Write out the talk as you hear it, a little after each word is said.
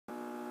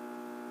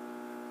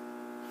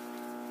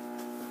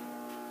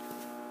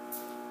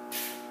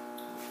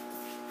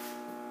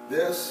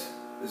This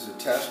is a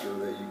tester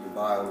that you can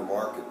buy on the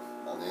market,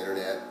 on the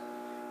internet,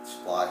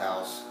 supply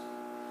house.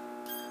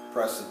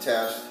 Press the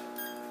test,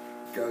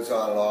 it goes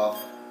on and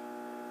off.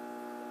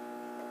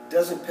 It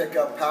doesn't pick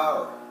up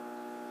power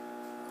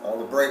on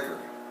the breaker.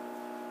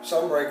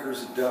 Some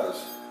breakers it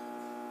does,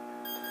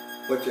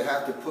 but you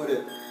have to put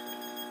it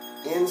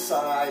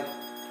inside,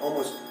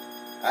 almost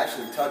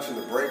actually touching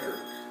the breaker.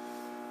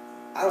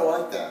 I don't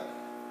like that.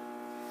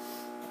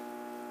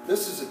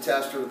 This is a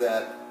tester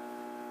that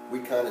we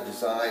kind of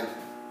designed,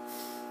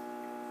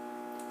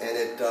 and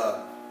it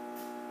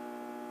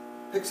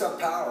picks up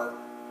power.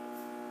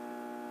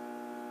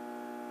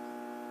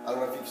 I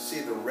don't know if you can see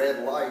the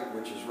red light,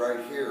 which is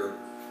right here,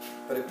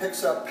 but it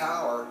picks up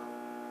power,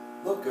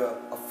 look, a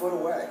foot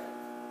away.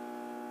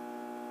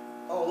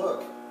 Oh,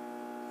 look,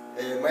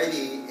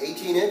 maybe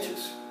 18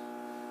 inches.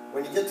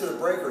 When you get to the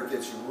breaker, it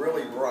gets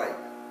really bright.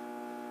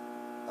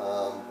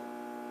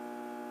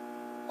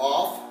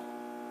 Off,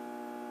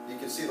 you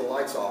can see the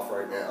lights off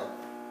right now,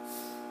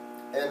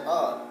 and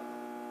on.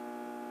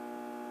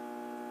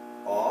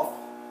 Off,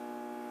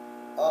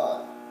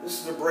 on. This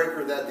is a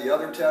breaker that the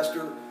other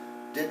tester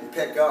didn't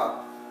pick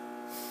up.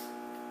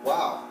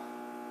 Wow.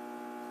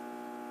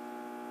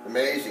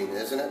 Amazing,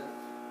 isn't it?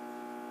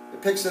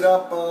 It picks it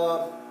up,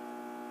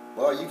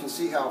 well, you can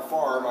see how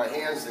far, my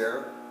hand's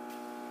there.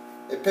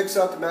 It picks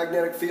up the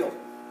magnetic field.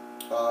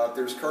 If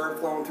there's current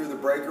flowing through the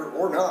breaker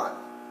or not,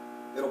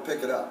 it'll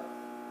pick it up.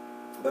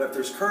 But if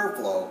there's current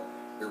flow,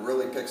 it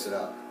really picks it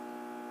up.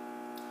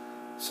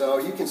 So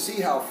you can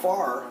see how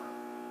far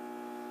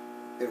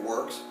it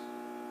works.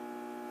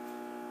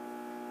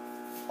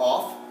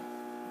 Off,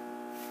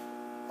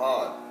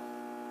 on.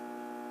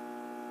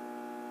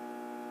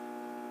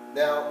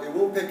 Now, it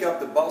won't pick up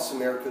the bus in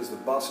there because the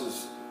bus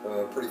is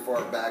pretty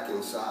far back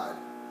inside.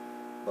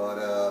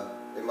 But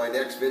in my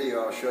next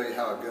video, I'll show you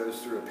how it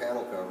goes through a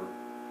panel cover.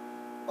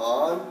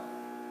 On,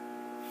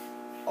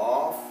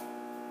 off,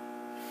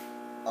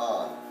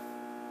 on.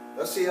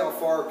 Let's see how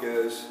far it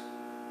goes.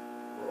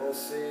 Let's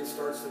see, it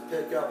starts to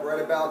pick up right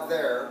about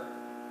there.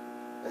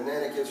 And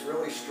then it gets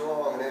really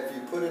strong. And if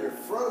you put it in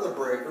front of the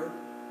breaker,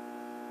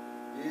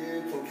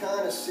 you can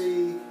kind of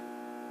see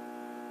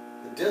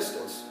the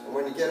distance. And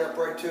when you get up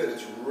right to it,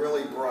 it's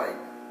really bright.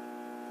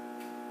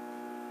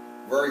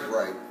 Very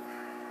bright.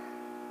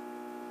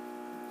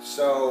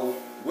 So,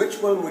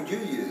 which one would you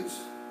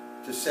use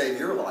to save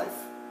your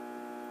life?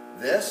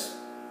 This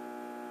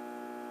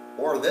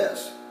or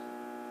this?